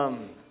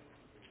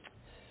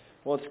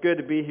Well, it's good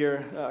to be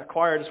here.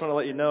 Choir, I just want to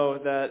let you know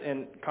that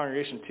in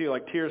congregation too,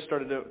 like tears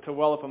started to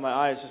well up in my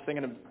eyes just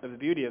thinking of the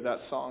beauty of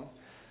that song.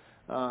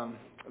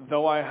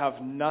 Though I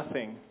have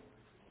nothing,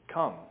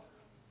 come.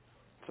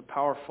 It's a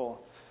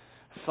powerful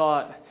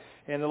thought.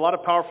 And a lot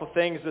of powerful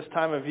things this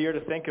time of year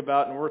to think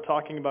about, and we're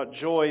talking about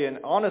joy. And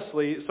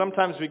honestly,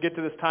 sometimes we get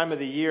to this time of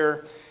the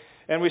year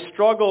and we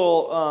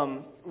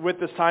struggle with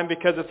this time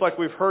because it's like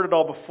we've heard it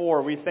all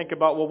before. We think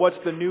about, well, what's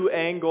the new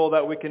angle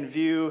that we can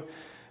view,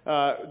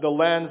 the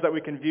lens that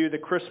we can view the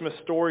Christmas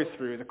story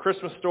through. The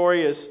Christmas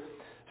story is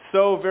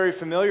so very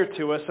familiar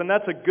to us, and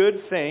that's a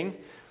good thing.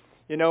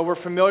 You know,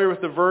 we're familiar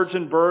with the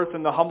virgin birth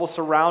and the humble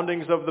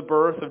surroundings of the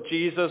birth of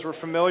Jesus. We're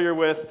familiar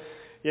with,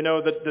 you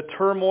know, the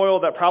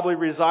turmoil that probably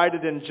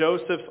resided in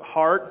Joseph's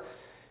heart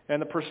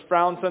and the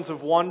profound sense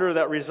of wonder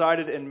that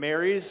resided in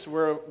Mary's.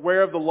 We're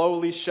aware of the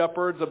lowly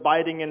shepherds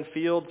abiding in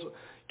fields,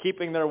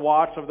 keeping their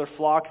watch of their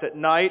flocks at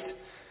night.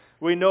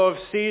 We know of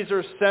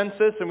Caesar's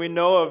census, and we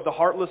know of the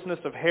heartlessness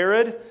of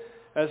Herod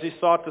as he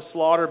sought to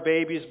slaughter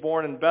babies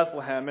born in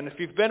Bethlehem. And if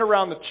you've been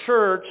around the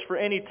church for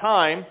any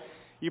time,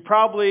 you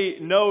probably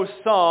know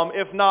some,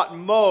 if not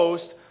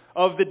most,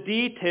 of the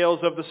details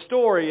of the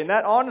story. And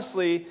that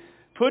honestly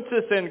puts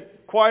us in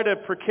quite a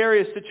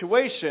precarious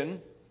situation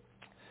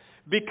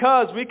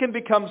because we can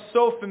become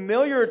so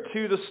familiar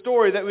to the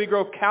story that we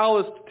grow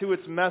calloused to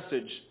its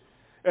message.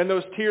 And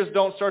those tears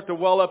don't start to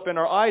well up in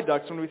our eye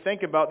ducts when we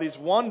think about these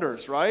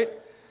wonders, right?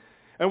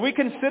 And we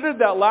considered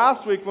that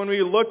last week when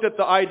we looked at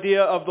the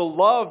idea of the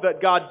love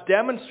that God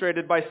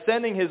demonstrated by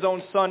sending His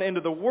own Son into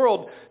the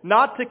world,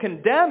 not to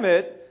condemn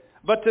it,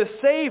 but to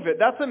save it.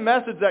 That's a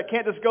message that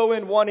can't just go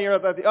in one ear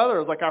without the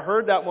other. Like I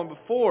heard that one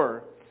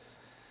before.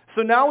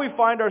 So now we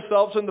find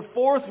ourselves in the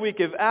fourth week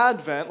of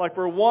Advent, like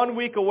we're 1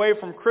 week away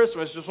from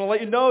Christmas. Just want to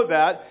let you know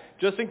that,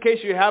 just in case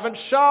you haven't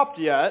shopped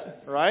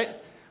yet, right?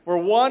 We're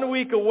 1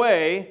 week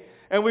away,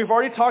 and we've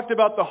already talked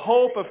about the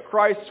hope of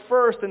Christ's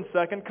first and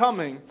second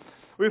coming.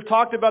 We've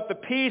talked about the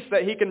peace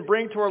that He can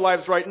bring to our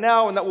lives right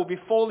now, and that will be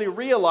fully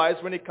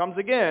realized when He comes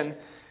again.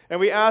 And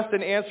we asked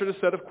and answered a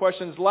set of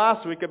questions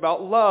last week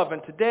about love,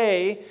 and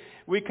today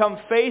we come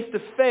face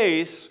to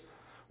face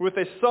with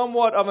a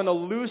somewhat of an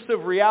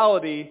elusive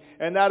reality,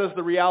 and that is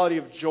the reality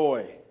of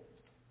joy.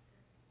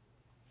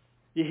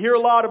 You hear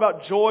a lot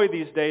about joy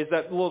these days,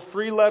 that little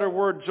three-letter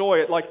word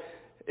joy.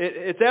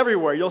 It's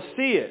everywhere. You'll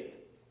see it.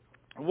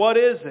 What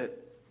is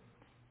it?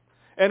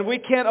 And we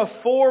can't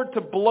afford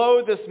to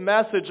blow this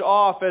message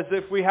off as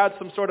if we had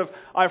some sort of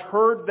I've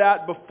heard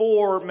that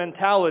before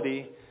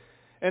mentality.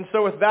 And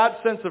so with that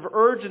sense of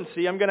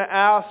urgency, I'm going to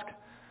ask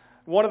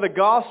one of the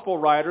gospel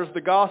writers,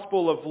 the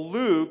Gospel of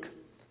Luke,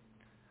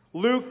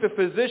 the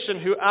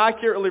physician who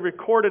accurately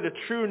recorded a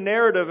true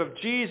narrative of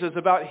Jesus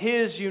about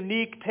His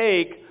unique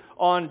take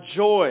on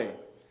joy.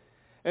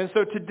 And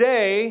so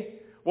today,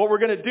 what we're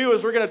going to do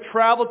is we're going to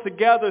travel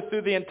together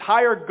through the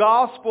entire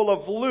Gospel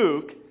of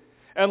Luke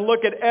and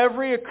look at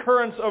every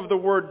occurrence of the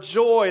word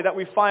joy that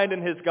we find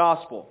in his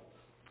Gospel.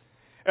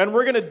 And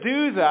we're going to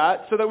do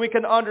that so that we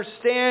can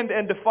understand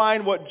and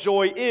define what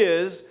joy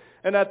is,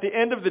 and at the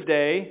end of the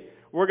day,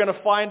 we're going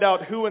to find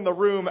out who in the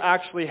room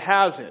actually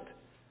has it.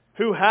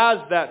 Who has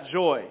that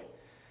joy?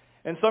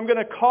 And so I'm going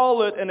to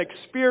call it an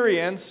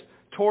experience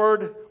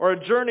toward, or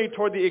a journey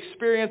toward the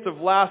experience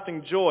of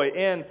lasting joy.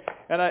 And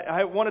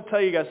I want to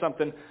tell you guys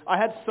something. I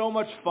had so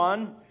much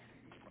fun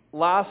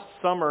last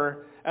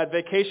summer at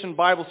Vacation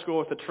Bible School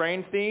with the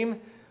train theme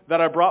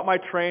that I brought my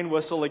train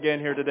whistle again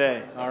here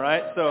today. All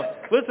right? So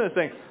listen to this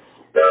thing.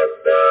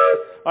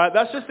 All right,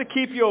 that's just to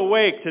keep you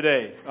awake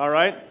today. All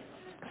right?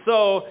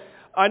 So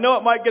I know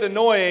it might get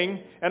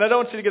annoying, and I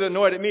don't want you to get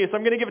annoyed at me, so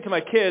I'm going to give it to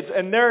my kids,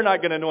 and they're not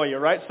going to annoy you,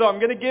 right? So I'm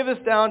going to give this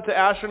down to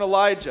Asher and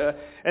Elijah,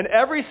 and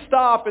every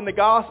stop in the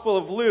Gospel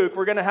of Luke,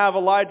 we're going to have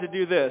Elijah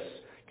do this.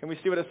 Can we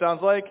see what it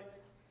sounds like?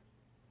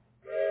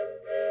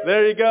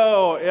 There you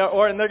go.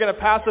 Yeah, and they're going to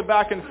pass it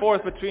back and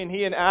forth between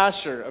he and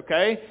Asher,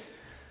 okay?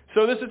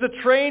 So this is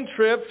a train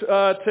trip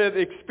to the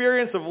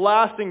experience of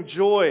lasting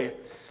joy.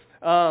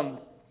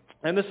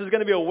 And this is going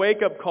to be a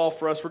wake-up call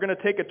for us. We're going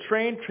to take a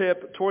train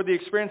trip toward the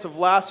experience of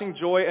lasting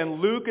joy, and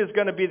Luke is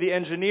going to be the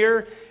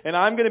engineer, and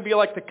I'm going to be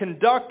like the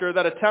conductor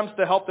that attempts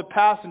to help the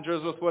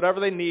passengers with whatever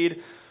they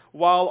need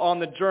while on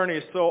the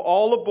journey. So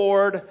all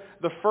aboard.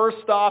 The first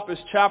stop is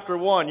chapter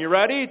 1. You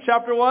ready?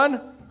 Chapter 1?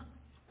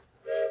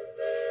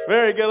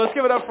 Very good. Let's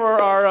give it up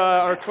for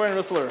our train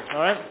whistler. All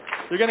right?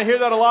 You're going to hear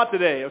that a lot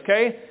today,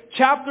 okay?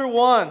 Chapter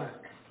 1.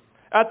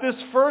 At this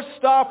first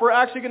stop, we're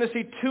actually going to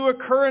see two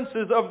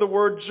occurrences of the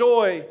word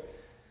joy.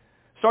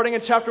 Starting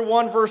in chapter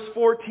 1, verse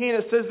 14,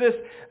 it says this,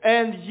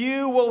 "And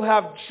you will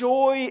have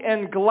joy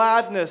and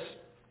gladness,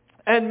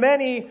 and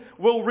many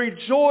will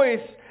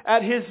rejoice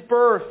at his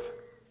birth."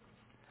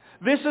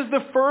 This is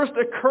the first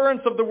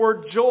occurrence of the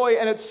word joy,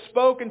 and it's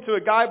spoken to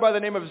a guy by the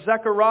name of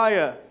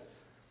Zechariah.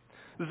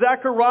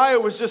 Zechariah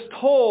was just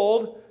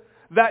told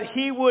that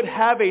he would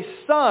have a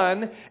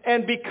son,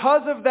 and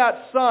because of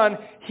that son,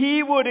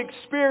 he would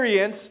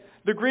experience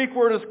The Greek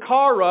word is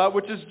kara,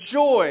 which is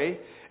joy,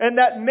 and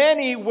that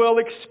many will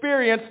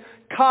experience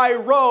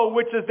kairo,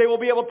 which is they will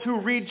be able to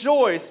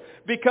rejoice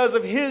because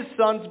of his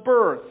son's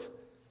birth.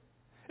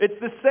 It's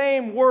the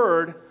same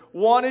word.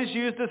 One is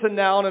used as a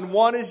noun and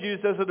one is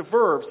used as a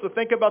verb. So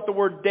think about the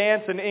word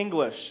dance in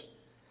English.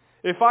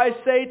 If I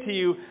say to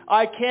you,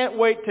 I can't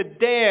wait to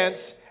dance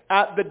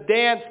at the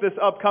dance this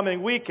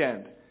upcoming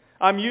weekend,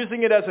 I'm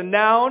using it as a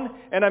noun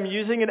and I'm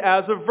using it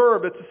as a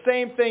verb. It's the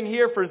same thing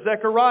here for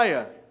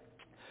Zechariah.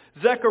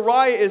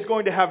 Zechariah is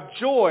going to have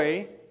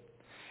joy,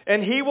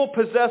 and he will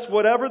possess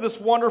whatever this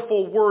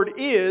wonderful word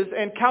is,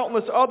 and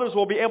countless others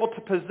will be able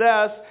to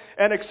possess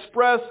and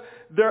express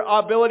their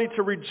ability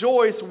to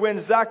rejoice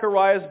when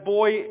Zechariah's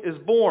boy is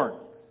born.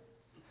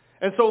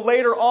 And so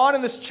later on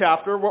in this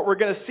chapter, what we're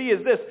going to see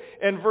is this.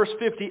 In verse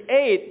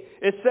 58,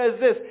 it says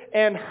this,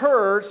 and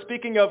her,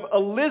 speaking of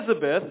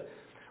Elizabeth,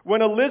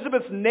 when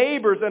Elizabeth's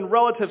neighbors and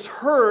relatives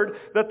heard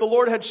that the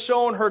Lord had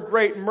shown her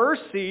great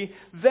mercy,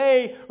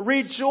 they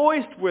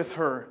rejoiced with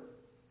her.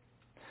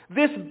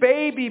 This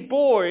baby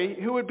boy,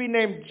 who would be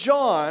named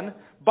John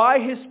by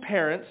his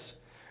parents,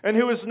 and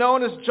who is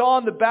known as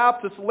John the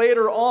Baptist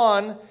later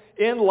on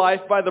in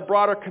life by the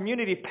broader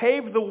community,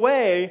 paved the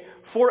way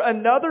for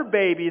another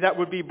baby that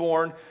would be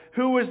born,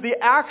 who was the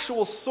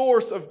actual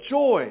source of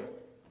joy.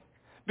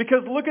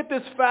 Because look at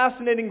this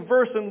fascinating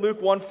verse in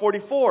Luke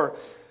 1:44.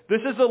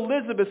 This is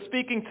Elizabeth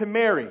speaking to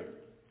Mary.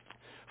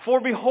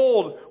 For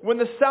behold, when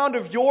the sound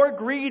of your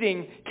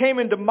greeting came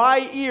into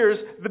my ears,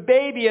 the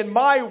baby in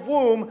my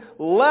womb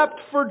leapt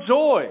for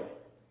joy.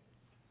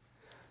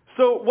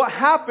 So what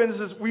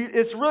happens is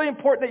it's really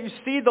important that you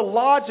see the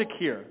logic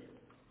here.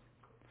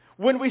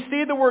 When we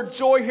see the word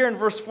joy here in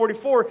verse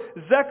 44,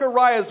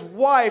 Zechariah's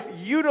wife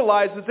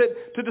utilizes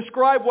it to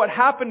describe what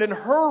happened in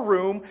her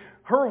womb,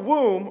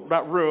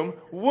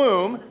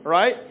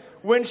 right?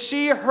 When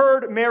she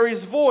heard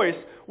Mary's voice.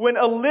 When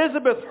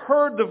Elizabeth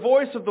heard the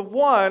voice of the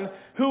one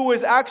who was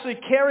actually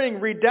carrying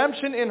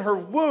redemption in her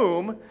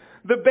womb,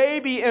 the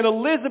baby in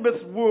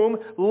Elizabeth's womb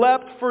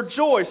leapt for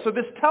joy. So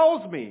this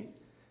tells me,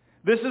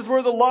 this is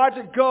where the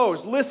logic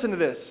goes. Listen to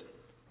this.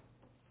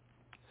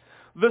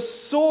 The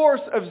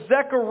source of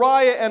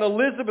Zechariah and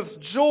Elizabeth's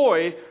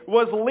joy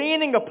was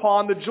leaning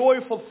upon the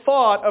joyful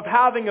thought of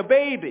having a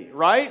baby,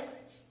 right?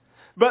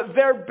 But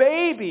their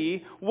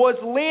baby was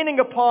leaning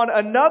upon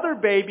another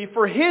baby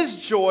for his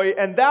joy,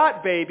 and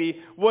that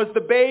baby was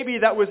the baby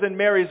that was in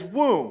Mary's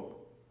womb.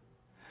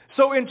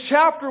 So in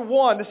chapter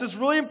 1, this is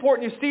really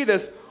important you see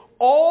this,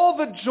 all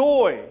the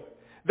joy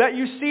that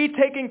you see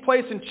taking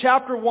place in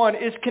chapter 1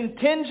 is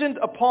contingent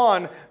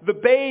upon the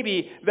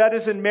baby that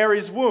is in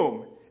Mary's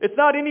womb. It's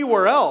not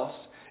anywhere else.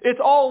 It's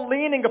all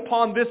leaning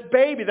upon this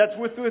baby that's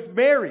with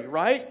Mary,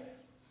 right?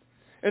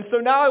 And so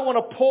now I want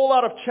to pull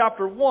out of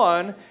chapter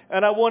 1,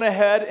 and I want to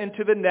head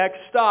into the next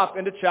stop,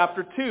 into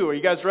chapter 2. Are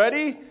you guys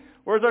ready?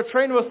 Where's our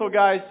train whistle,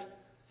 guys?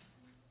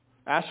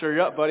 Asher,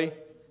 you're up, buddy.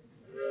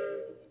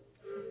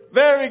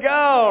 There we go.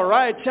 All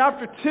right,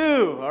 chapter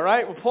 2. All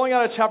right, we're pulling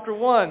out of chapter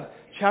 1.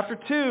 Chapter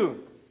 2.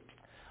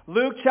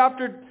 Luke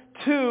chapter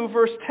 2,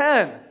 verse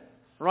 10. All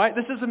right,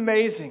 this is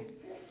amazing.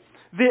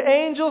 The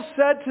angel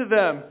said to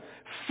them,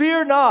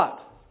 fear not,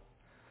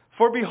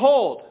 for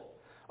behold,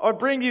 I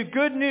bring you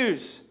good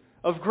news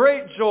of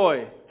great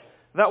joy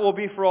that will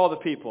be for all the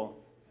people.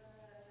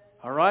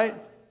 All right?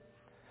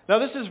 Now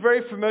this is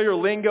very familiar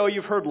lingo.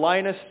 You've heard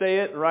Linus say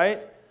it, right?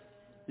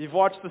 You've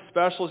watched the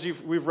specials.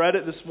 We've read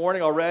it this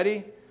morning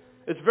already.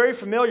 It's very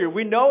familiar.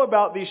 We know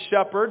about these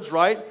shepherds,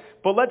 right?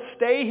 But let's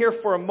stay here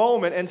for a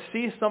moment and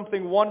see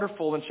something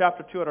wonderful in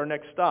chapter 2 at our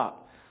next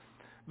stop.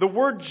 The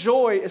word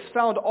joy is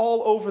found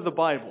all over the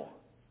Bible.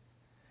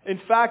 In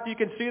fact, you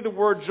can see the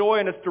word joy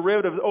and its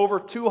derivative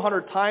over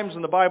 200 times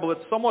in the Bible.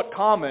 It's somewhat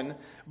common,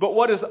 but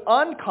what is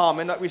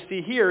uncommon that we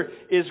see here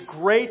is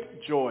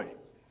great joy.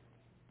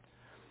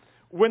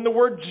 When the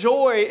word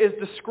joy is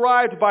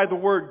described by the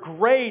word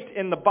great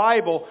in the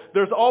Bible,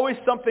 there's always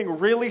something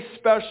really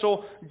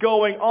special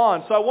going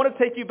on. So I want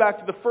to take you back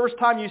to the first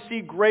time you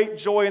see great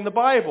joy in the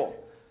Bible.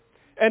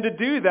 And to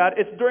do that,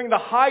 it's during the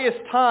highest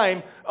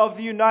time of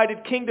the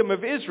United Kingdom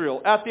of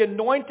Israel. At the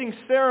anointing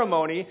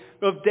ceremony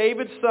of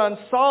David's son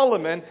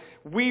Solomon,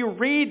 we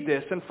read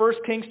this in 1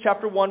 Kings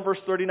chapter 1, verse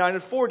 39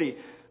 and 40.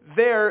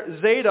 There,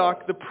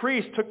 Zadok, the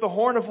priest, took the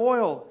horn of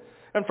oil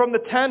and from the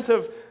tent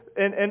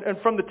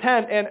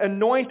and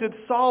anointed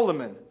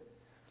Solomon.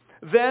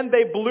 Then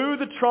they blew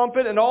the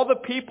trumpet, and all the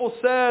people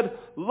said,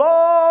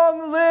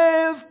 "Long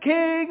live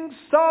King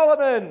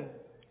Solomon!"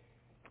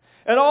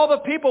 And all the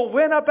people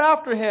went up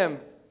after him,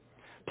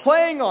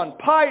 playing on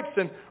pipes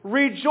and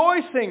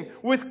rejoicing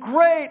with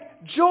great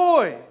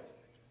joy,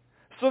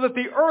 so that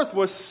the earth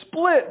was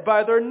split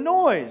by their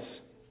noise.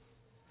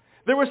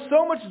 There was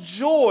so much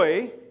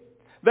joy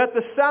that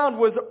the sound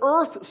was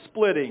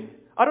earth-splitting.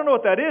 I don't know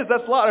what that is.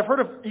 That's a lot. I've heard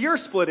of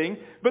ear-splitting,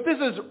 but this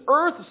is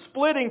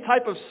earth-splitting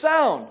type of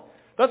sound.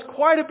 That's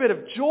quite a bit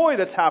of joy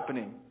that's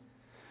happening.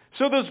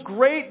 So this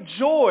great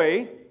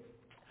joy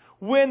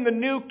when the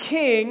new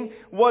king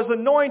was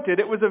anointed.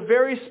 It was a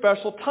very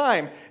special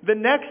time. The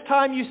next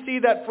time you see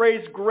that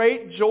phrase,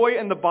 great joy,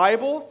 in the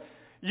Bible,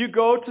 you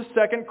go to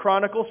 2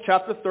 Chronicles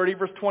chapter 30,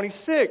 verse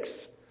 26.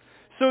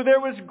 So there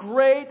was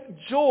great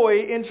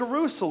joy in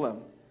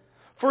Jerusalem.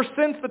 For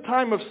since the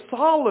time of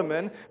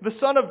Solomon, the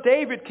son of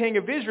David, king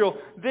of Israel,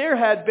 there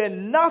had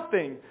been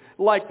nothing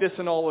like this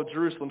in all of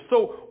Jerusalem.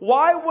 So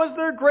why was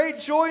there great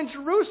joy in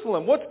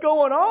Jerusalem? What's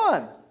going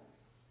on?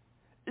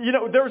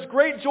 There was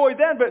great joy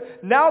then,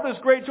 but now there's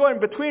great joy.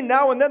 And between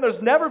now and then,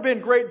 there's never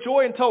been great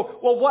joy until,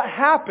 well, what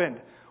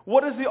happened?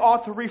 What is the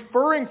author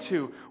referring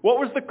to? What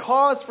was the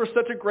cause for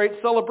such a great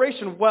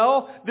celebration?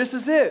 Well, this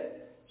is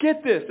it.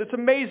 Get this. It's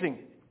amazing.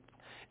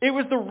 It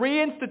was the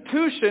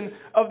reinstitution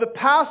of the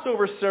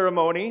Passover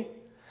ceremony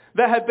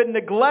that had been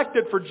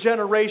neglected for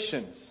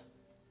generations.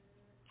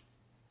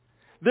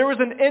 There was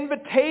an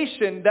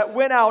invitation that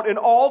went out in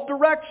all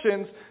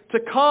directions to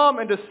come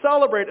and to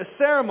celebrate a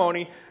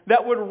ceremony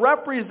that would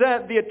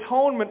represent the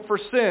atonement for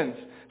sins.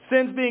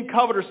 Sins being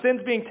covered or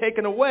sins being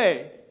taken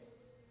away.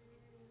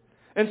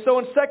 And so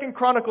in 2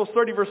 Chronicles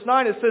 30 verse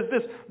 9 it says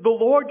this, "The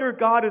Lord your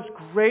God is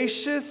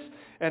gracious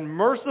and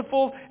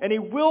merciful, and He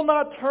will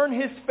not turn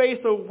His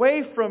face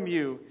away from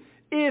you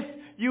if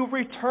you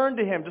return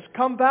to Him." Just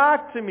come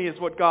back to me is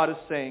what God is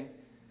saying.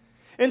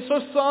 And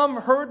so some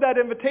heard that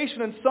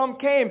invitation and some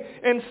came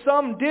and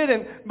some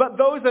didn't. But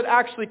those that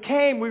actually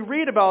came, we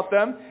read about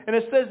them and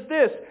it says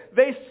this,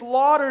 they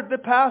slaughtered the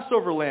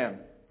Passover lamb.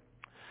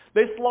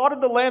 They slaughtered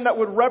the lamb that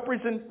would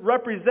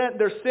represent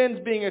their sins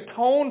being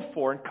atoned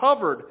for and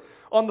covered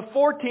on the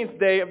 14th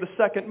day of the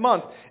second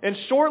month. And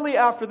shortly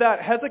after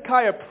that,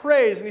 Hezekiah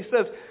prays and he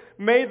says,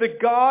 may the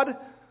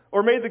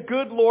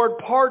good Lord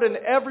pardon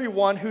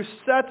everyone who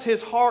sets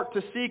his heart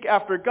to seek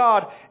after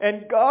God.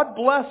 And God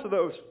bless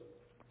those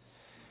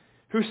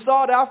who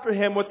sought after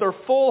Him with their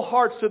full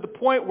hearts, to the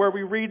point where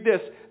we read this,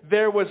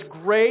 there was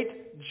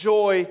great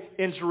joy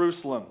in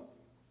Jerusalem.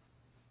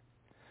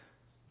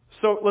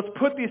 So let's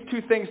put these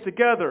two things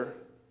together.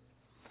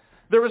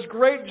 There was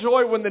great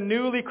joy when the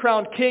newly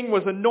crowned king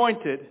was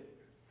anointed.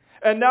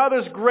 And now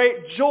there's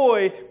great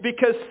joy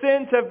because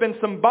sins have been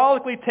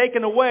symbolically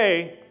taken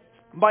away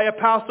by a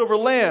Passover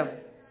lamb.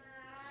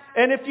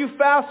 And if you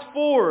fast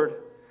forward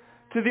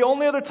to the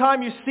only other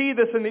time you see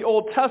this in the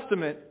Old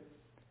Testament,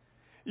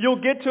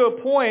 you'll get to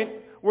a point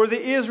where the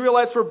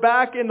Israelites were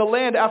back in the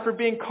land after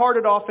being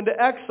carted off into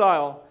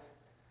exile.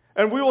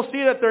 And we will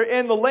see that they're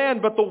in the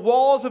land, but the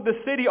walls of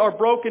the city are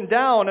broken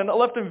down and it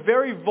left them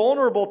very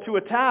vulnerable to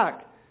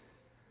attack.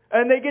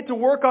 And they get to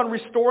work on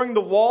restoring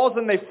the walls,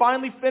 and they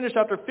finally finish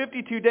after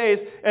 52 days,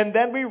 and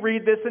then we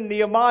read this in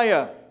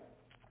Nehemiah.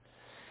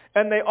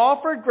 And they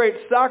offered great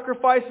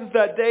sacrifices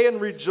that day and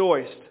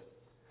rejoiced,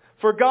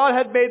 for God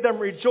had made them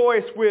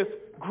rejoice with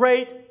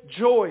great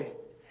joy.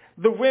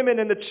 The women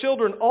and the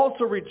children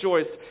also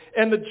rejoiced,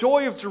 and the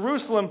joy of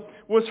Jerusalem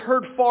was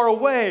heard far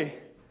away.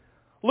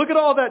 Look at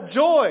all that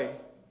joy.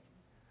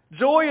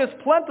 Joy is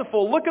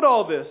plentiful. Look at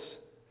all this.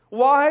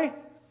 Why?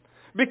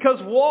 Because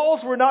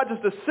walls were not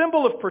just a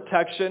symbol of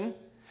protection,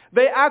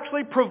 they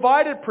actually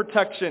provided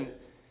protection.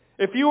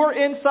 If you were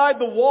inside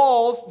the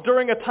walls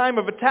during a time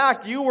of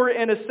attack, you were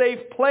in a safe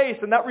place,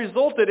 and that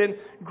resulted in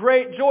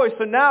great joy.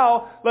 So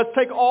now, let's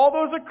take all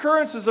those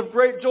occurrences of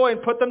great joy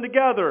and put them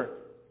together.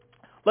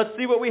 Let's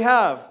see what we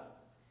have.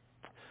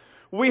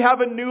 We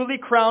have a newly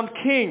crowned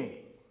king.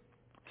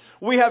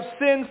 We have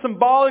sin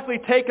symbolically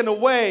taken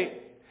away.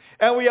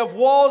 And we have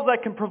walls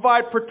that can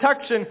provide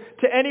protection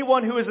to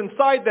anyone who is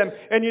inside them.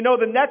 And you know,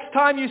 the next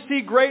time you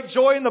see great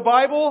joy in the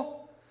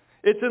Bible,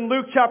 it's in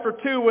Luke chapter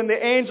 2 when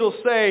the angels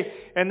say,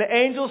 and the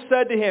angel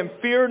said to him,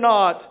 "Fear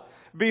not,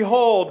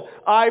 behold,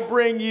 I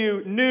bring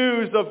you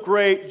news of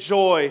great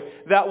joy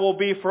that will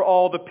be for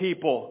all the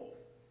people."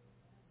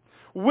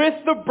 With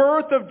the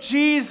birth of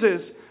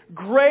Jesus,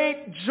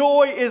 great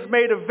joy is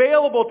made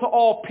available to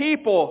all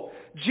people.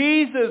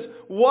 Jesus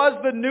was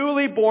the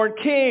newly born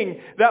king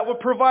that would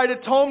provide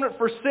atonement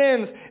for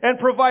sins and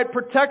provide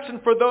protection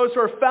for those who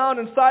are found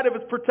inside of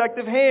His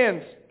protective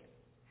hands.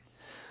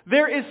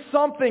 There is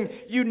something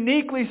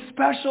uniquely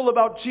special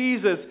about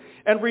Jesus,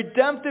 and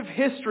redemptive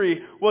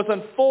history was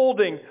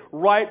unfolding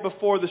right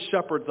before the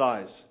shepherd's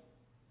eyes.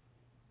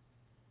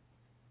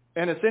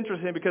 And it's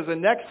interesting because the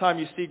next time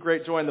you see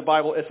great joy in the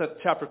Bible, it's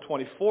at chapter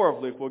 24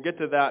 of Luke. We'll get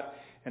to that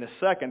in a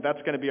second. That's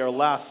going to be our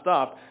last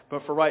stop.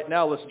 But for right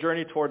now, let's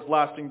journey towards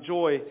lasting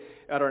joy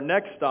at our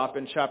next stop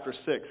in chapter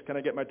 6. Can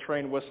I get my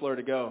train whistler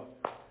to go?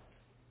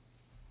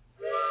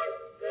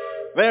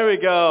 There we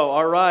go.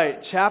 All right.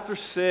 Chapter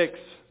 6.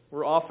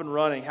 We're off and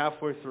running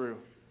halfway through.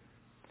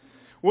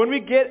 When we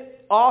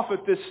get off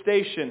at this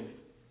station,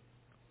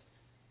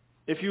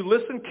 if you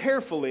listen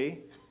carefully,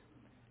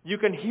 you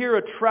can hear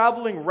a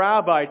traveling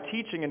rabbi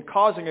teaching and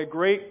causing a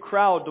great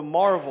crowd to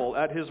marvel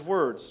at his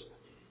words.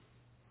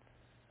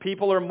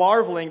 People are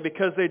marveling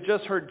because they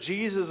just heard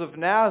Jesus of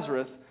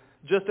Nazareth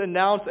just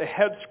announce a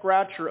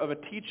head-scratcher of a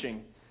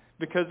teaching,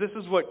 because this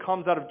is what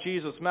comes out of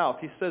Jesus' mouth.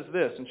 He says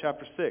this in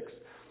chapter 6.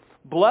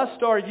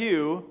 "Blessed are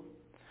you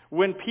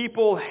when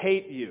people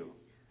hate you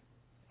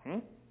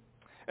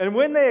And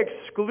when they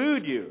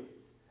exclude you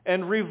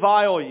and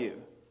revile you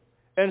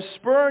and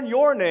spurn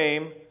your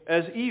name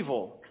as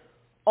evil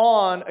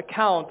on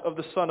account of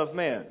the Son of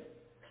Man,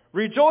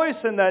 rejoice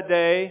in that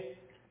day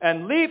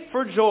and leap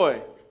for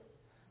joy.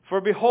 For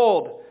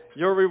behold,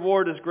 your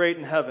reward is great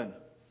in heaven.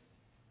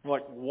 I'm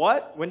like,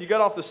 what? When you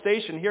get off the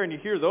station here and you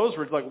hear those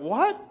words, like,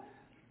 what?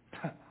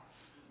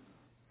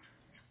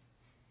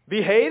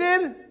 Be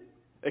hated,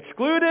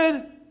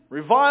 excluded,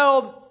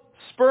 reviled,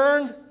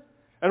 spurned.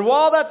 And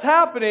while that's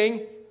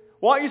happening,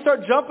 why don't you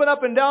start jumping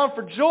up and down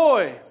for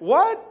joy?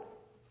 What?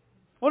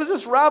 What is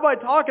this rabbi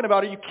talking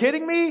about? Are you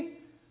kidding me?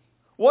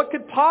 What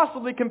could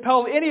possibly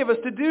compel any of us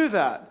to do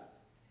that?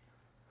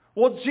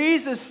 Well,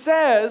 Jesus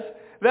says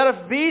that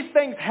if these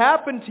things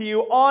happen to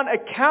you on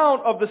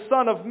account of the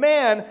Son of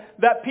Man,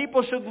 that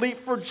people should leap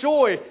for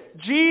joy.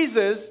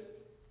 Jesus,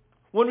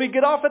 when we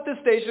get off at this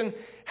station,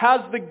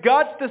 has the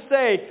guts to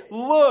say,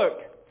 look,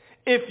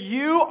 if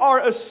you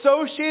are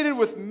associated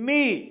with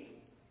me,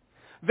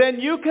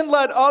 then you can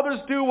let others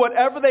do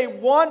whatever they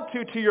want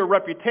to your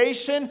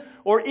reputation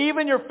or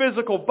even your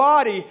physical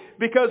body,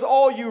 because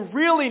all you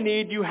really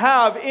need you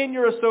have in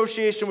your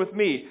association with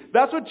me.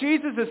 That's what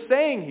Jesus is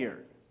saying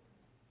here.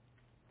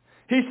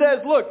 He says,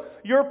 look,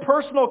 your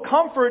personal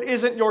comfort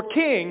isn't your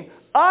king.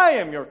 I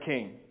am your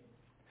king.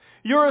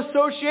 Your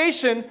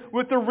association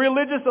with the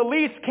religious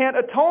elites can't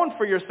atone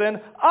for your sin.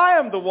 I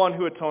am the one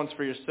who atones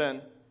for your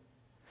sin.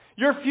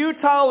 Your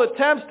futile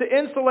attempts to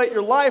insulate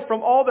your life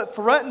from all that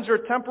threatens your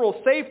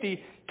temporal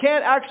safety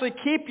can't actually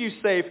keep you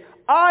safe.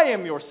 I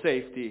am your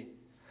safety.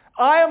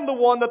 I am the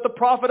one that the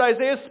prophet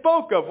Isaiah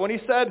spoke of when he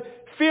said,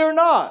 fear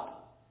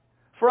not,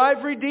 for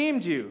I've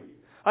redeemed you.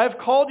 I have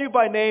called you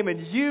by name,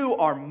 and you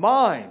are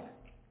mine.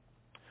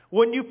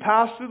 When you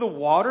pass through the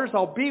waters,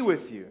 I'll be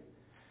with you.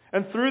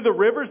 And through the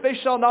rivers, they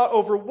shall not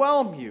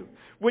overwhelm you.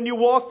 When you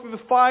walk through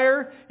the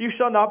fire, you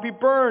shall not be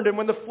burned, and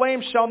when the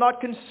flames shall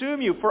not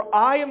consume you. For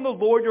I am the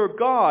Lord your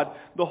God,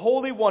 the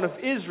Holy One of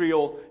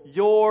Israel,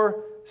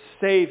 your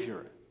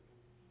Savior.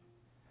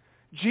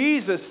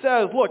 Jesus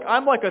says, look,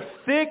 I'm like a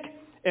thick,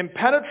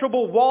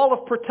 impenetrable wall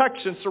of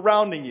protection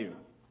surrounding you.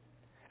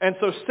 And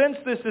so since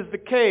this is the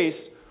case,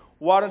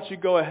 why don't you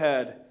go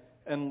ahead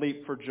and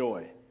leap for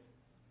joy?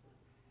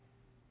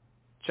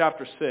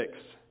 Chapter 6.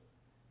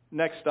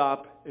 Next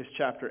stop is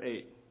chapter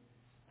 8.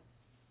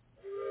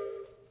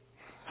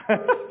 There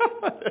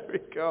we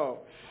go.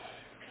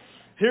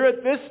 Here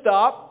at this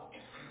stop,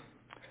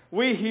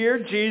 we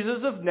hear Jesus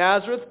of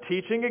Nazareth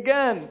teaching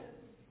again.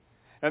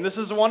 And this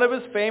is one of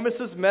his famous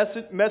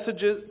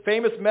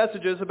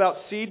messages about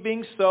seed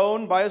being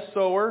sown by a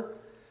sower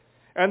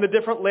and the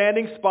different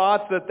landing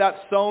spots that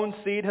sown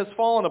seed has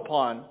fallen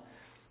upon.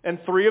 And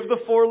 3 of the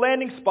 4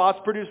 landing spots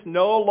produce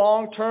no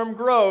long-term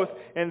growth,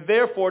 and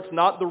therefore it's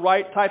not the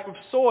right type of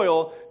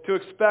soil to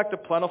expect a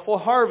plentiful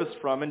harvest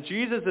from. And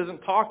Jesus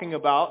isn't talking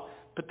about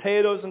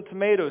potatoes and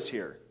tomatoes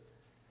here.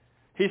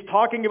 He's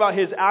talking about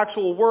his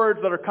actual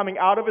words that are coming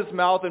out of his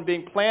mouth and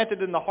being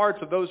planted in the hearts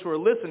of those who are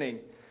listening.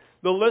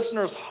 The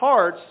listeners'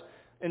 hearts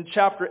in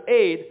chapter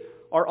 8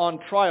 are on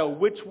trial.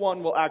 Which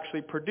one will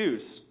actually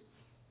produce?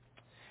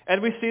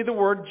 And we see the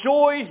word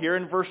joy here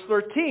in verse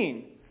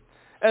 13.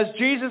 As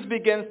Jesus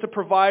begins to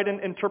provide an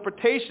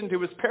interpretation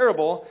to his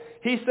parable,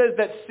 he says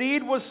that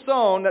seed was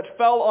sown that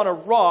fell on a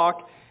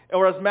rock,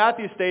 or as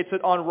Matthew states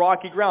it, on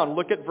rocky ground.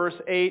 Look at verse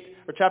 8,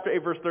 or chapter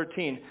 8, verse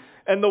 13.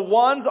 And the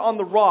ones on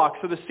the rock,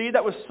 so the seed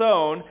that was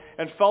sown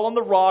and fell on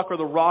the rock or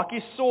the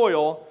rocky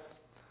soil,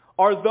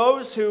 are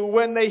those who,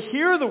 when they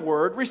hear the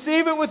word,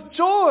 receive it with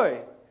joy.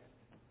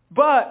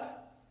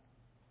 But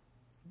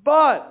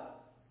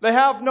they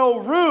have no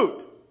root.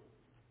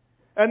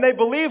 And they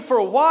believe for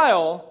a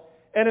while,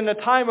 and in a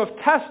time of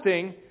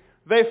testing,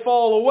 they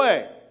fall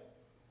away.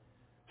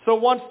 So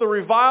once the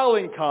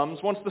reviling comes,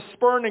 once the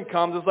spurning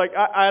comes, it's like,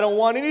 I don't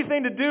want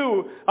anything to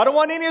do. I don't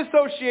want any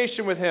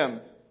association with him.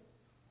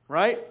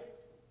 Right?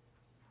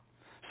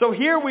 So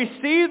here we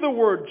see the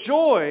word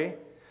joy,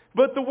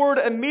 but the word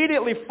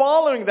immediately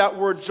following that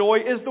word joy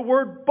is the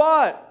word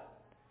but.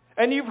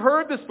 And you've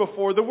heard this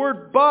before. The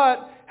word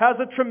but has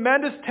a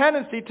tremendous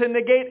tendency to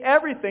negate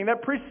everything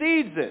that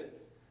precedes it.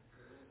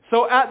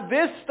 So at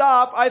this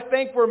stop, I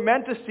think we're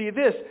meant to see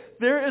this.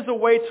 There is a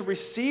way to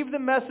receive the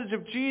message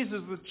of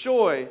Jesus with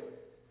joy,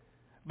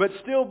 but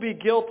still be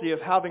guilty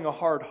of having a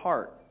hard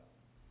heart.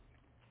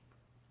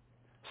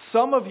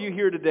 Some of you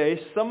here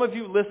today, some of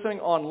you listening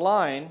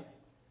online,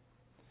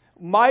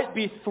 might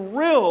be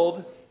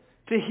thrilled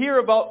to hear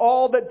about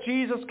all that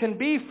Jesus can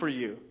be for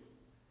you.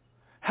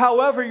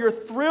 However, your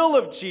thrill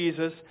of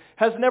Jesus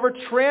has never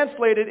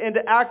translated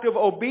into active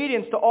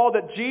obedience to all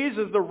that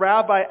Jesus, the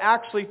rabbi,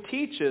 actually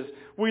teaches.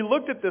 We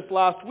looked at this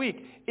last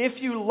week.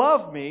 If you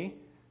love me,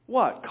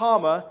 what?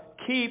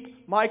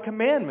 Keep my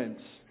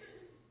commandments.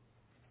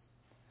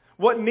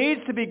 What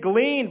needs to be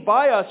gleaned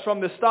by us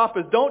from this stop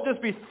is don't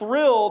just be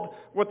thrilled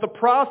with the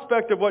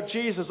prospect of what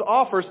Jesus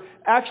offers.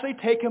 Actually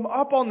take him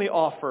up on the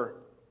offer.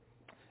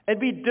 And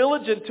be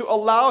diligent to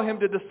allow him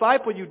to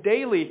disciple you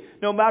daily,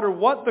 no matter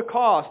what the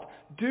cost.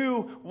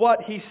 Do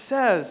what he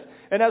says.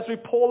 And as we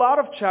pull out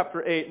of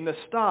chapter 8 and the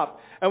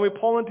stop, and we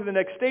pull into the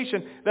next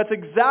station, that's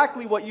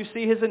exactly what you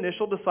see his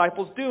initial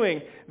disciples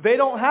doing. They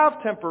don't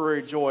have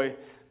temporary joy.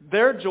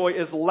 Their joy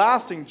is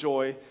lasting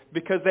joy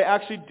because they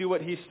actually do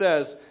what he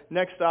says.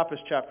 Next stop is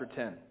chapter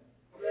 10.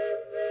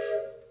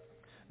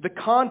 The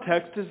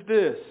context is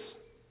this.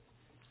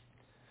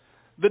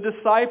 The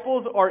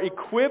disciples are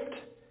equipped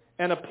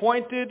and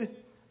appointed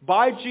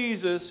by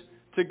Jesus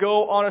to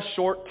go on a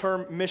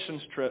short-term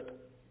missions trip.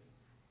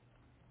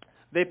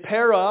 They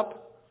pair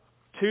up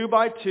 2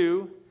 by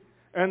 2,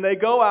 and they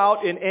go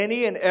out in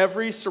any and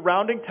every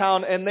surrounding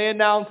town, and they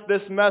announce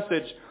this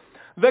message: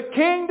 the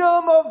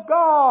kingdom of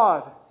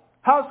God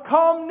has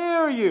come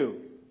near you.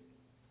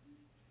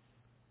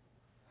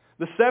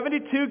 The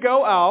 72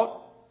 go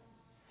out,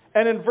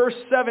 and in verse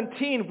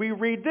 17 we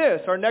read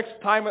this, our next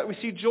time that we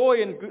see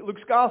joy in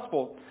Luke's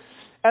gospel.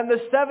 And the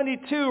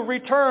 72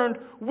 returned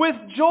with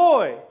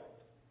joy,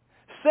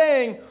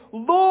 saying,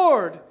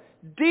 Lord,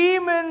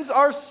 demons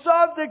are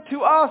subject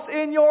to us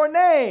in your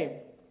name.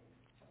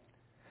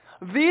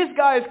 These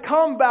guys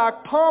come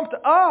back pumped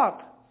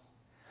up.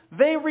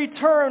 They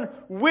return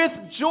with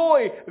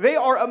joy. They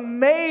are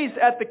amazed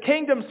at the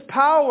kingdom's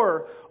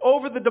power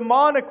over the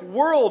demonic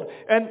world,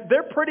 and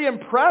they're pretty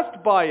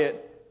impressed by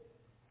it.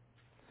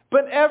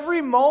 But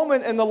every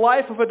moment in the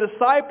life of a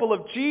disciple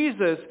of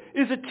Jesus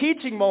is a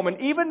teaching moment,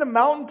 even the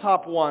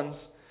mountaintop ones.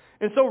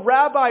 And so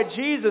Rabbi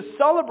Jesus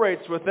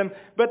celebrates with them,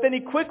 but then he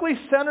quickly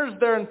centers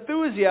their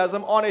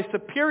enthusiasm on a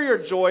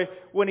superior joy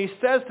when he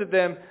says to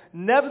them,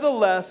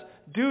 nevertheless,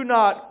 do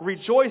not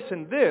rejoice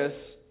in this,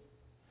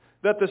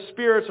 that the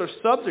spirits are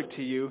subject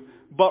to you,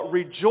 but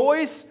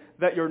rejoice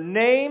that your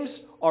names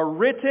are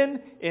written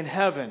in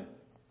heaven.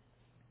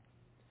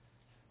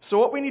 So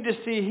what we need to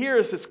see here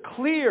is it's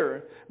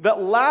clear that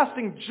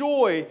lasting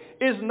joy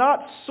is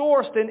not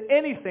sourced in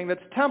anything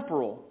that's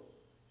temporal,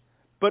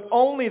 but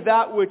only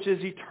that which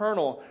is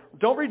eternal.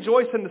 Don't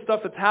rejoice in the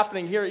stuff that's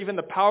happening here, even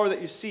the power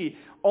that you see.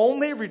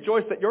 Only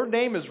rejoice that your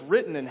name is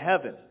written in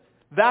heaven.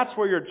 That's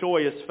where your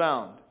joy is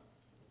found.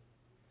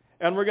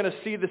 And we're going to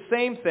see the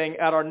same thing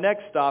at our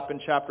next stop in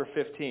chapter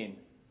 15.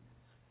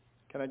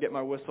 Can I get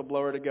my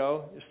whistleblower to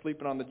go? You're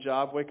sleeping on the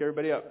job. Wake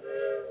everybody up.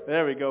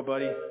 There we go,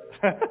 buddy.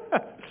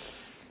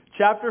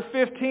 Chapter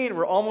 15,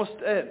 we're almost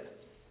in.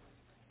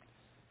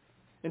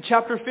 In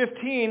chapter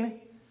 15,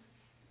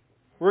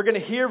 we're going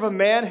to hear of a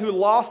man who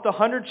lost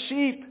 100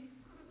 sheep.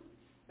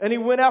 And he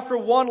went after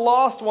one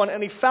lost one,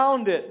 and he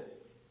found it.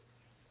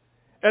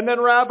 And then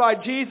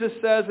Rabbi Jesus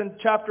says in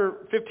chapter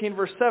 15,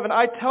 verse 7,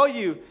 I tell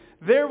you,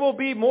 there will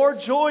be more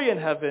joy in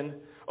heaven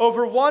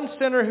over one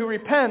sinner who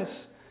repents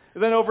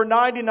than over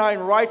 99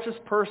 righteous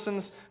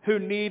persons who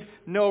need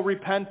no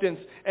repentance.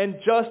 And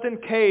just in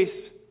case,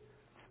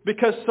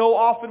 because so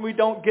often we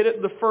don't get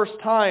it the first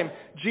time,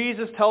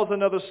 Jesus tells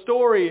another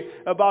story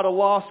about a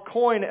lost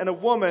coin and a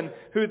woman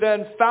who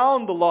then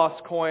found the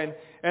lost coin.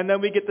 And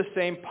then we get the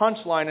same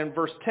punchline in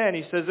verse 10.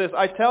 He says this,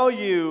 I tell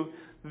you,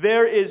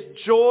 there is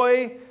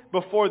joy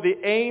before the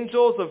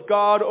angels of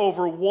God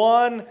over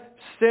one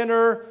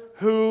sinner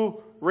who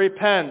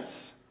repents.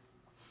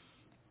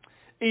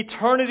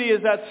 Eternity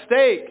is at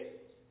stake.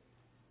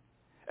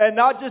 And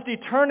not just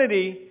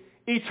eternity,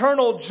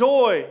 eternal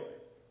joy.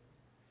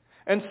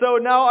 And so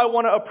now I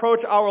want to approach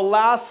our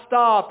last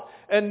stop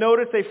and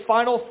notice a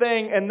final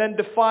thing and then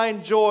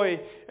define joy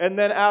and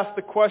then ask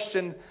the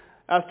question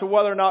as to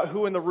whether or not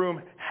who in the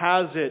room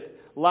has it.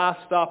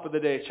 Last stop of the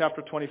day,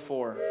 chapter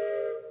 24.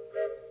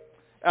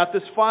 At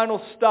this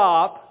final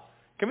stop,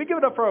 can we give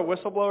it up for our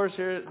whistleblowers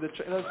here? That's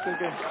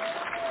good.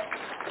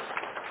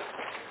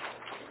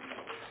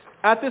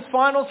 At this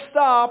final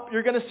stop,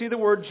 you're going to see the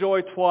word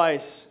joy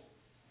twice.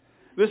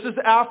 This is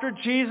after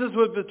Jesus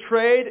was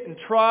betrayed and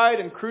tried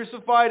and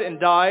crucified and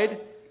died.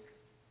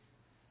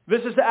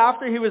 This is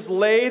after he was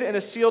laid in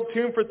a sealed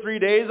tomb for 3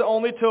 days,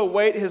 only to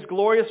await his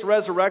glorious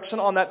resurrection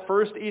on that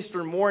first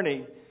Easter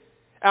morning.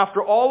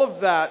 After all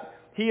of that,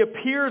 he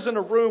appears in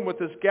a room with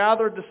his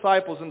gathered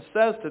disciples and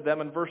says to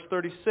them in verse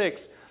 36,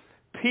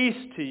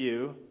 peace to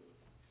you.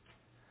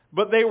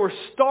 But they were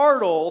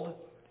startled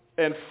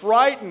and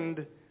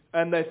frightened,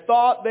 and they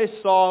thought they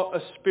saw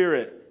a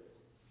spirit.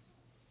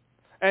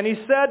 And he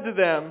said to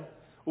them,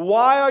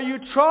 why are you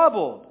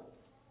troubled?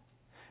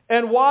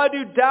 And why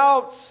do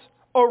doubts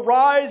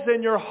arise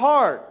in your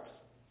heart?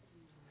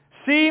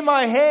 See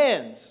my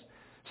hands,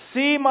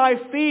 see my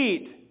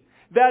feet,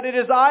 that it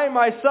is I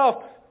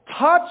myself.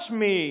 Touch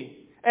me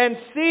and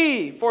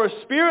see, for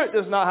a spirit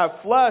does not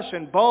have flesh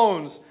and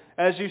bones,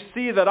 as you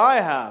see that I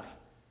have.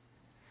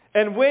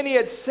 And when he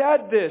had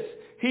said this,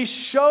 he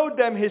showed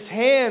them his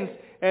hands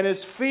and his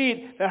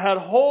feet that had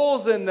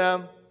holes in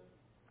them.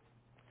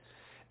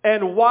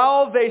 And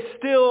while they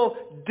still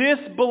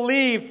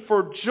disbelieved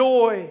for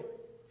joy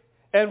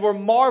and were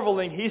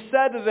marveling, he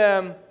said to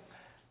them,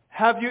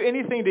 have you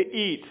anything to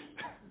eat?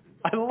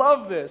 I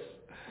love this.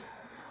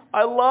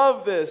 I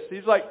love this.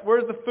 He's like,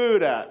 where's the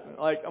food at?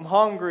 Like, I'm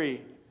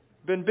hungry.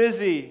 Been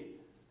busy.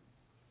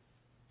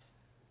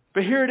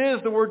 But here it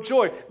is, the word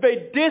joy.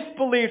 They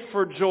disbelieved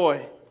for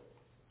joy.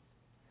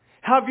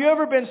 Have you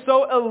ever been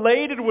so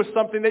elated with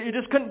something that you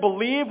just couldn't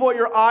believe what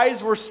your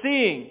eyes were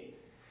seeing?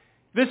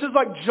 This is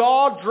like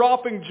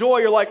jaw-dropping joy.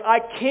 You're like, I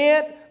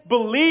can't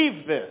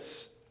believe this.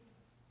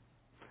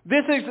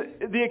 This is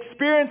the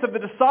experience of the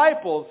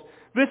disciples.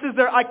 This is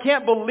I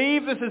can't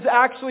believe this is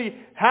actually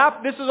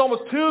happening. This is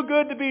almost too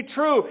good to be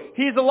true.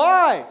 He's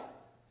alive.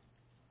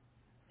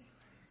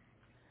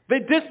 They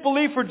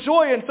disbelieve for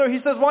joy, and so he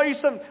says, why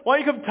don't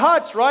you come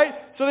touch, right?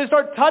 So they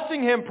start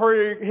touching him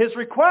per his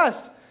request.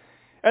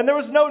 And there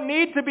was no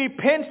need to be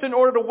pinched in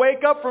order to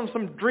wake up from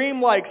some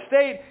dreamlike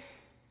state.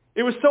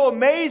 It was so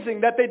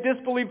amazing that they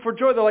disbelieved for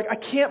joy. They're like, I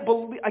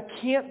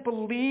can't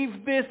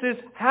believe this is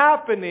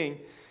happening.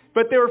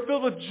 But they were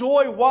filled with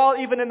joy while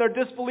even in their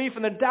disbelief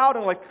and their doubt,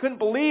 and like couldn't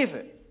believe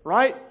it,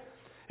 right?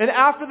 And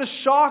after the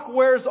shock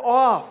wears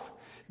off,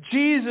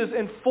 Jesus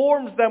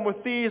informs them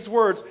with these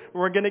words.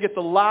 We're going to get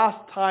the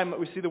last time that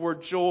we see the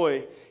word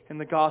joy in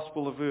the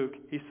Gospel of Luke.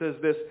 He says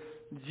this,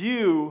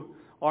 you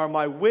are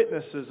my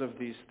witnesses of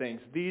these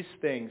things,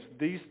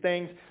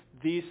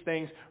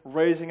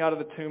 raising out of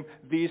the tomb,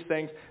 these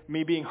things,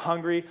 me being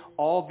hungry,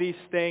 all these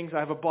things, I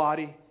have a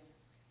body.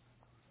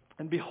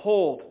 And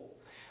behold,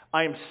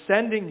 I am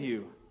sending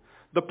you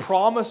the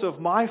promise of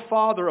my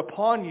Father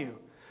upon you.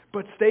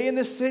 But stay in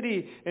the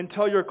city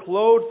until you're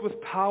clothed with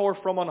power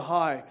from on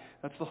high.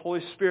 That's the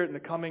Holy Spirit and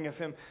the coming of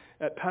Him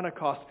at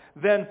Pentecost.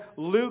 Then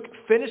Luke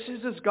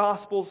finishes his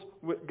gospel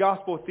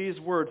with these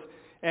words.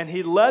 And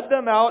he led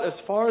them out as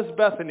far as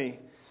Bethany.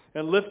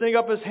 And lifting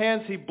up his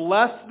hands, he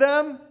blessed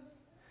them.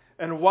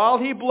 And while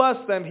he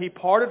blessed them, he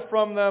parted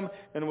from them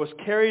and was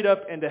carried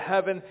up into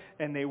heaven.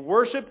 And they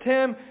worshipped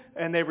him,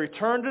 and they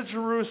returned to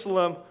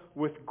Jerusalem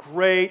with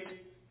great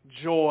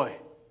joy.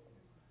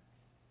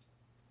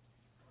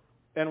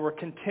 And were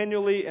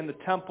continually in the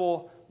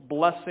temple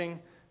blessing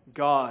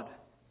God.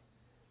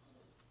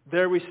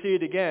 There we see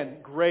it again,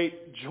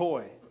 great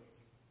joy.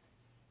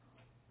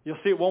 You'll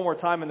see it one more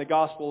time in the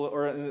gospel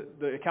or in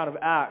the account of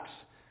Acts.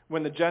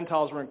 When the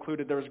Gentiles were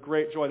included, there was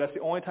great joy. That's the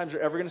only time you're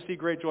ever going to see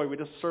great joy. We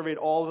just surveyed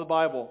all of the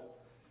Bible.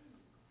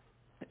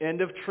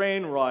 End of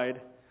train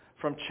ride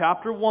from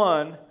chapter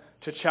 1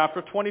 to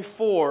chapter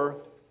 24.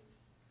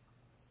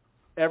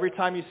 Every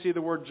time you see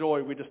the word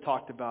joy, we just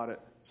talked about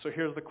it. So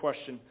here's the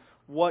question.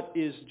 What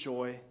is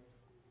joy?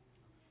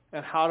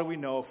 And how do we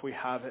know if we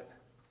have it?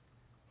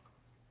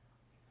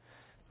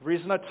 The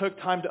reason I took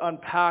time to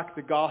unpack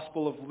the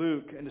Gospel of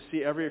Luke and to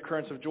see every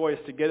occurrence of joy is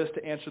to get us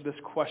to answer this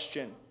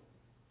question.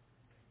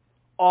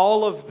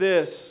 All of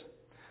this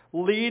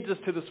leads us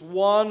to this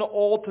one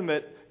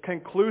ultimate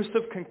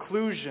conclusive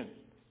conclusion.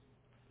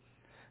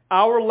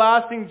 Our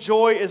lasting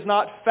joy is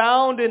not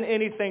found in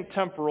anything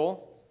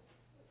temporal.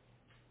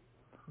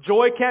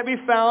 Joy can't be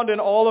found in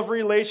all of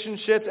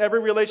relationships,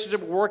 every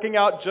relationship working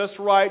out just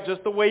right,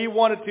 just the way you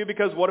want it to,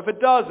 because what if it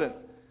doesn't?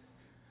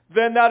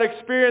 Then that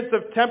experience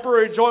of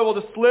temporary joy will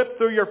just slip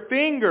through your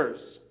fingers.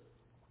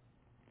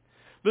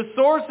 The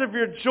source of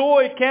your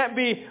joy can't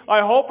be, I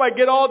hope I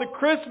get all the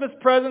Christmas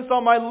presents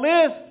on my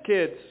list,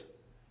 kids.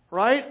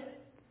 Right?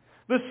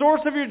 The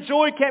source of your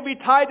joy can't be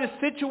tied to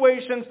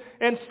situations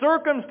and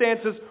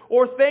circumstances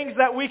or things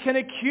that we can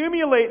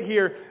accumulate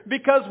here.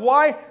 Because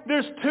why?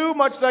 There's too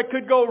much that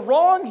could go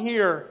wrong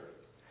here.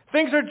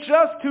 Things are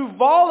just too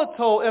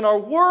volatile in our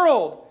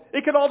world.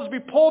 It could all just be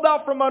pulled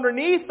out from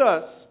underneath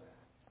us.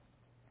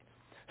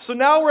 So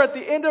now we're at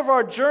the end of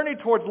our journey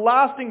towards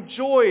lasting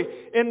joy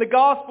in the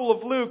Gospel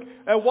of Luke.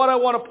 And what I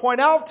want to point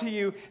out to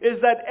you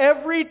is that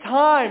every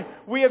time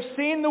we have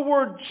seen the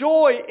word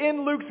joy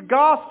in Luke's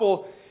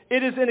Gospel,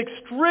 it is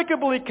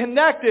inextricably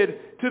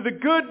connected to the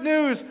good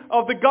news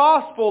of the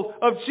Gospel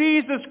of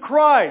Jesus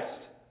Christ.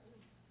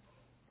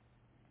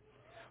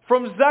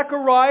 From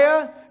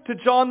Zechariah to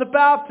John the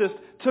Baptist,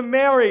 to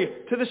Mary,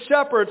 to the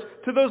shepherds,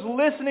 to those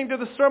listening to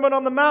the Sermon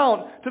on the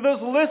Mount, to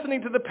those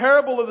listening to the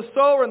parable of the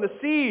sower and the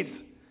seeds,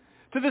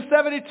 to the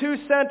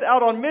 72 sent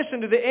out on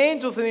mission, to the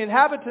angels and the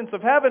inhabitants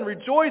of heaven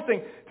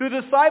rejoicing, to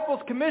the disciples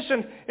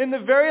commissioned in the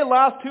very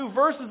last two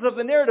verses of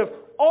the narrative.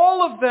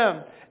 All of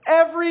them,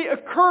 every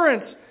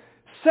occurrence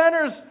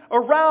centers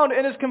around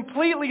and is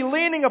completely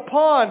leaning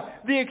upon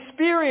the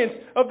experience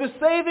of the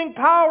saving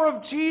power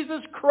of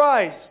Jesus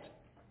Christ.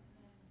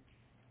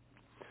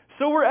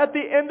 So we're at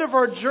the end of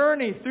our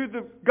journey through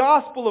the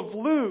Gospel of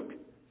Luke.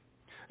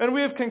 And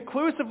we have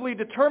conclusively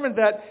determined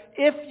that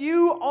if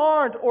you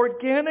aren't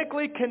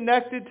organically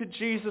connected to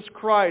Jesus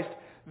Christ,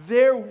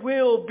 there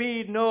will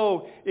be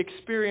no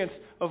experience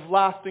of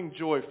lasting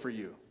joy for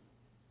you.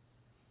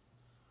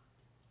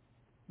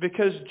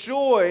 Because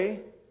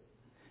joy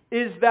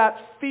is that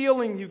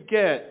feeling you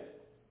get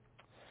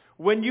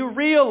when you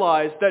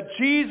realize that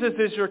Jesus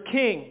is your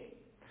King,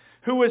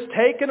 who has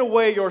taken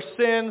away your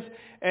sins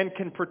and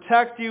can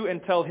protect you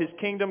until His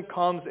kingdom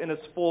comes in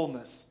its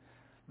fullness.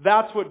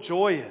 That's what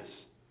joy is.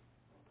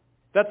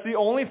 That's the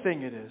only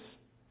thing it is.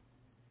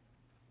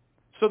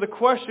 So the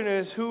question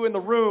is, who in the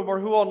room or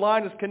who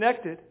online is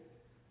connected?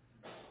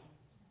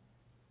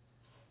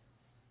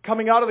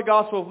 Coming out of the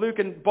Gospel of Luke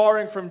and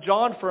borrowing from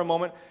John for a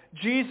moment,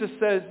 Jesus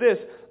says this,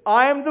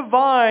 I am the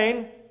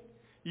vine,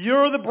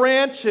 you're the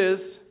branches.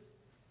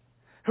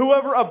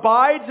 Whoever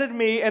abides in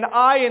me and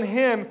I in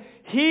him,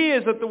 he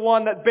is the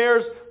one that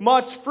bears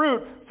much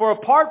fruit. For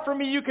apart from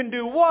me you can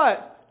do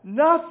what?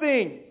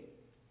 Nothing.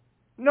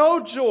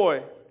 No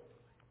joy.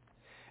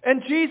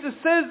 And Jesus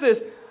says this,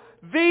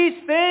 these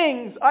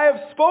things I have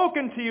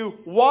spoken to you.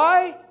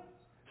 Why?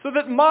 So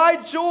that my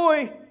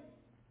joy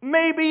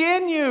may be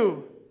in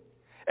you,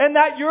 and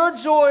that your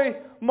joy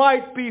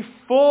might be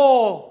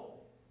full.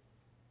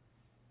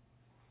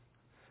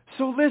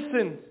 So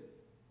listen,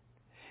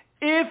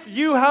 if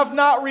you have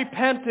not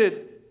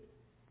repented,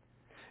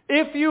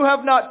 if you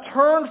have not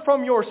turned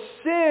from your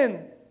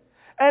sin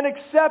and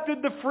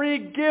accepted the free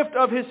gift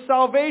of His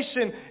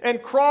salvation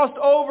and crossed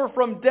over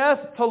from death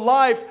to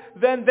life,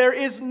 then there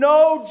is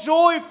no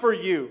joy for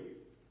you.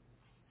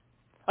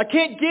 I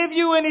can't give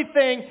you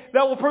anything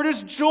that will produce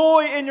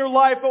joy in your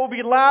life that will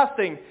be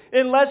lasting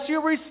unless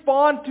you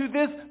respond to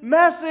this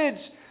message.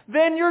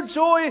 Then your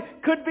joy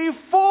could be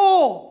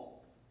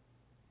full.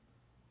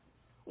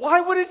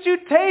 Why wouldn't you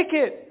take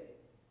it?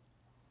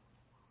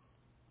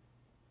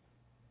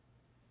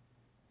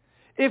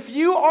 If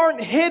you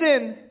aren't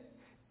hidden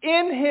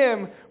in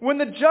Him, when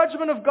the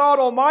judgment of God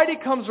Almighty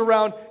comes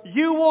around,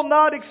 you will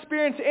not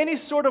experience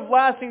any sort of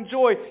lasting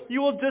joy.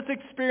 You will just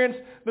experience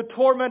the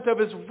torment of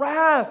His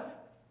wrath.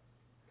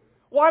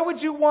 Why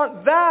would you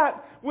want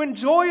that when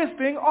joy is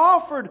being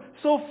offered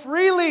so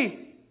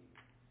freely?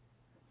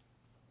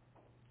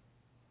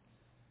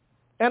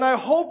 And I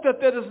hope that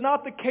that is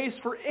not the case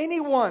for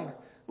anyone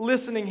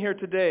listening here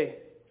today.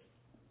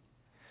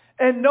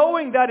 And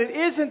knowing that it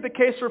isn't the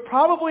case for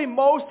probably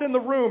most in the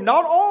room,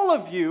 not all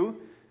of you,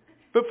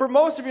 but for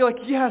most of you, like,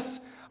 yes,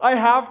 I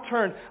have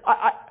turned.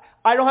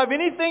 I don't have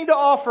anything to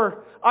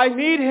offer. I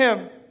need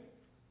Him.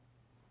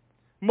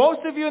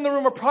 Most of you in the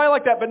room are probably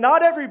like that, but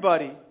not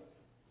everybody.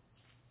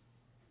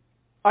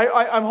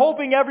 I'm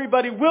hoping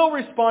everybody will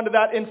respond to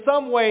that in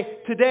some way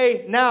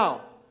today,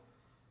 now.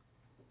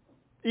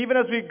 Even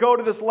as we go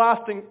to this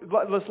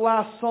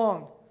last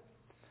song.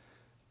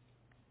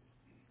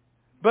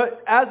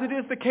 But as it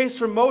is the case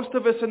for most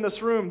of us in this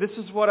room, this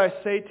is what I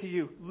say to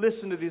you.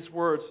 Listen to these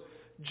words.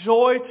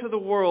 Joy to the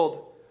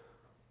world.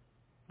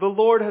 The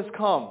Lord has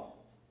come.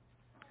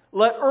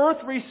 Let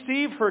earth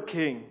receive her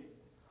King.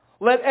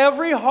 Let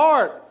every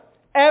heart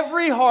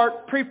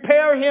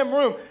prepare Him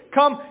room.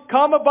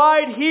 Come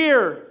abide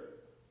here.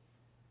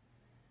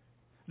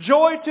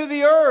 Joy to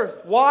the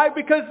earth. Why?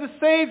 Because the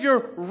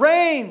Savior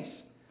reigns.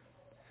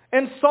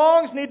 And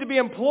songs need to be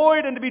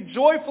employed and to be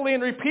joyfully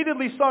and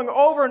repeatedly sung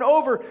over and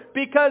over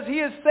because He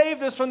has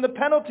saved us from the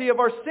penalty of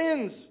our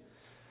sins.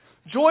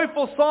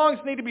 Joyful songs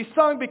need to be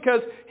sung because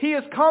He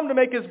has come to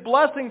make His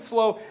blessings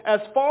flow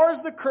as far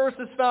as the curse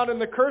is found, and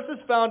the curse is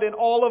found in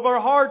all of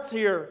our hearts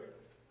here.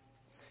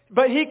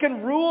 But He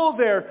can rule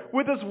there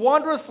with His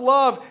wondrous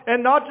love,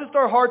 and not just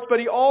our hearts, but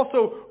He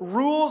also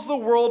rules the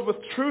world with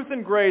truth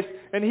and grace,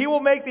 and He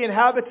will make the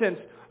inhabitants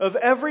of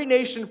every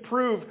nation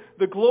prove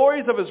the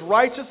glories of His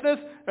righteousness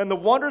and the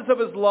wonders of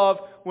His love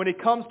when He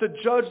comes to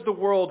judge the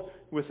world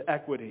with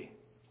equity.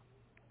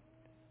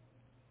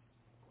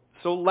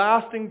 So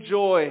lasting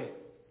joy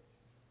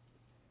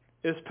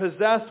is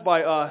possessed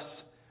by us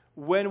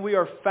when we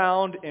are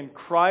found in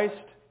Christ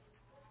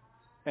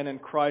and in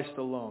Christ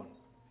alone.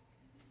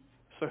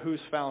 So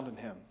who's found in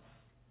Him?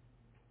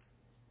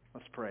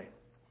 Let's pray.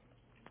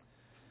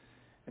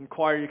 And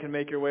choir, you can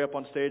make your way up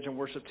on stage, and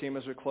worship team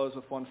as we close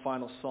with one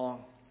final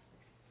song.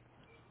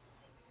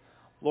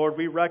 Lord,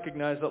 we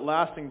recognize that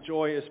lasting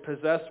joy is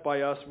possessed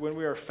by us when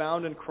we are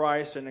found in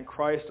Christ and in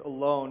Christ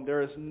alone.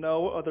 There is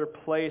no other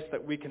place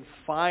that we can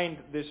find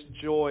this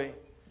joy.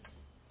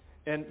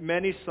 And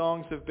many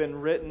songs have been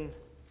written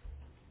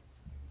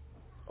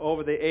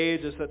over the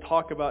ages that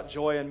talk about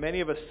joy, and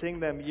many of us sing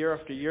them year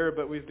after year,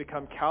 but we've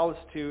become callous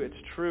to its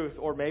truth,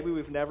 or maybe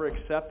we've never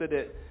accepted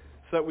it,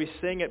 so that we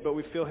sing it, but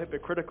we feel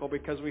hypocritical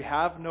because we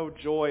have no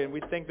joy, and we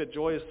think that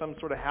joy is some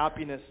sort of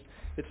happiness.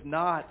 It's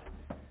not.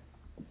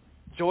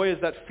 Joy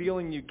is that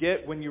feeling you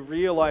get when you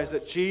realize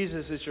that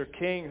Jesus is your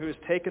King who has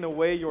taken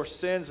away your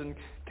sins and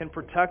can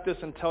protect us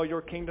until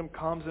your kingdom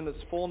comes in its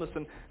fullness,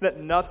 and that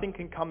nothing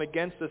can come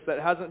against us that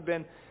hasn't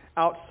been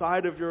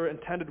outside of your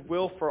intended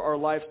will for our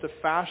lives to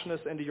fashion us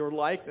into your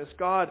likeness.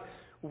 God,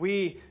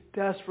 we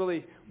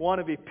desperately want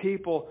to be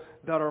people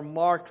that are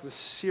marked with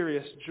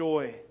serious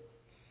joy.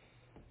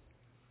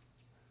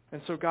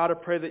 And so God, I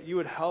pray that you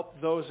would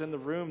help those in the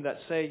room that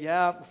say,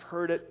 yeah, I've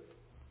heard it,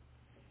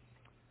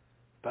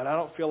 but I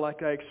don't feel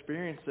like I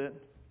experienced it.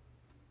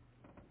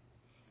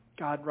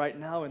 God, right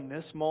now in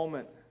this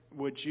moment,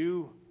 would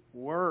you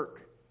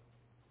work?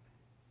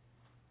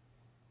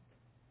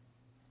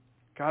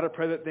 God, I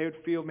pray that they would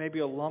feel maybe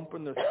a lump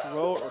in their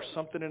throat or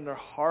something in their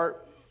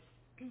heart.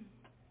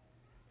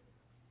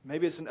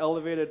 Maybe it's an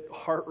elevated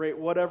heart rate,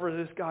 whatever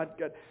it is. God,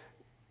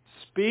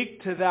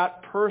 speak to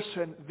that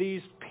person,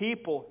 these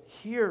people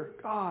here,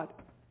 God,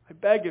 I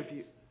beg of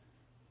you,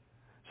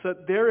 so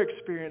that their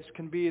experience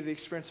can be the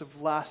experience of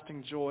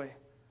lasting joy.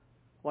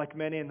 like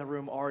many in the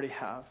room already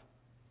have.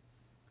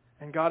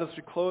 And God, as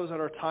we close out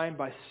our time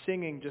by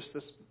singing just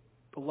this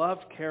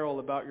beloved carol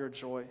about your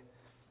joy,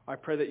 I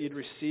pray that you'd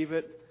receive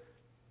it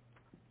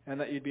and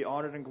that you'd be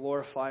honored and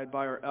glorified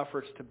by our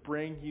efforts to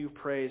bring you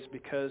praise,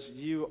 because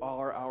you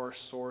are our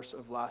source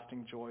of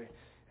lasting joy.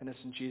 And it's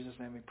in Jesus'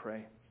 name we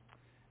pray.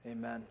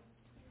 Amen.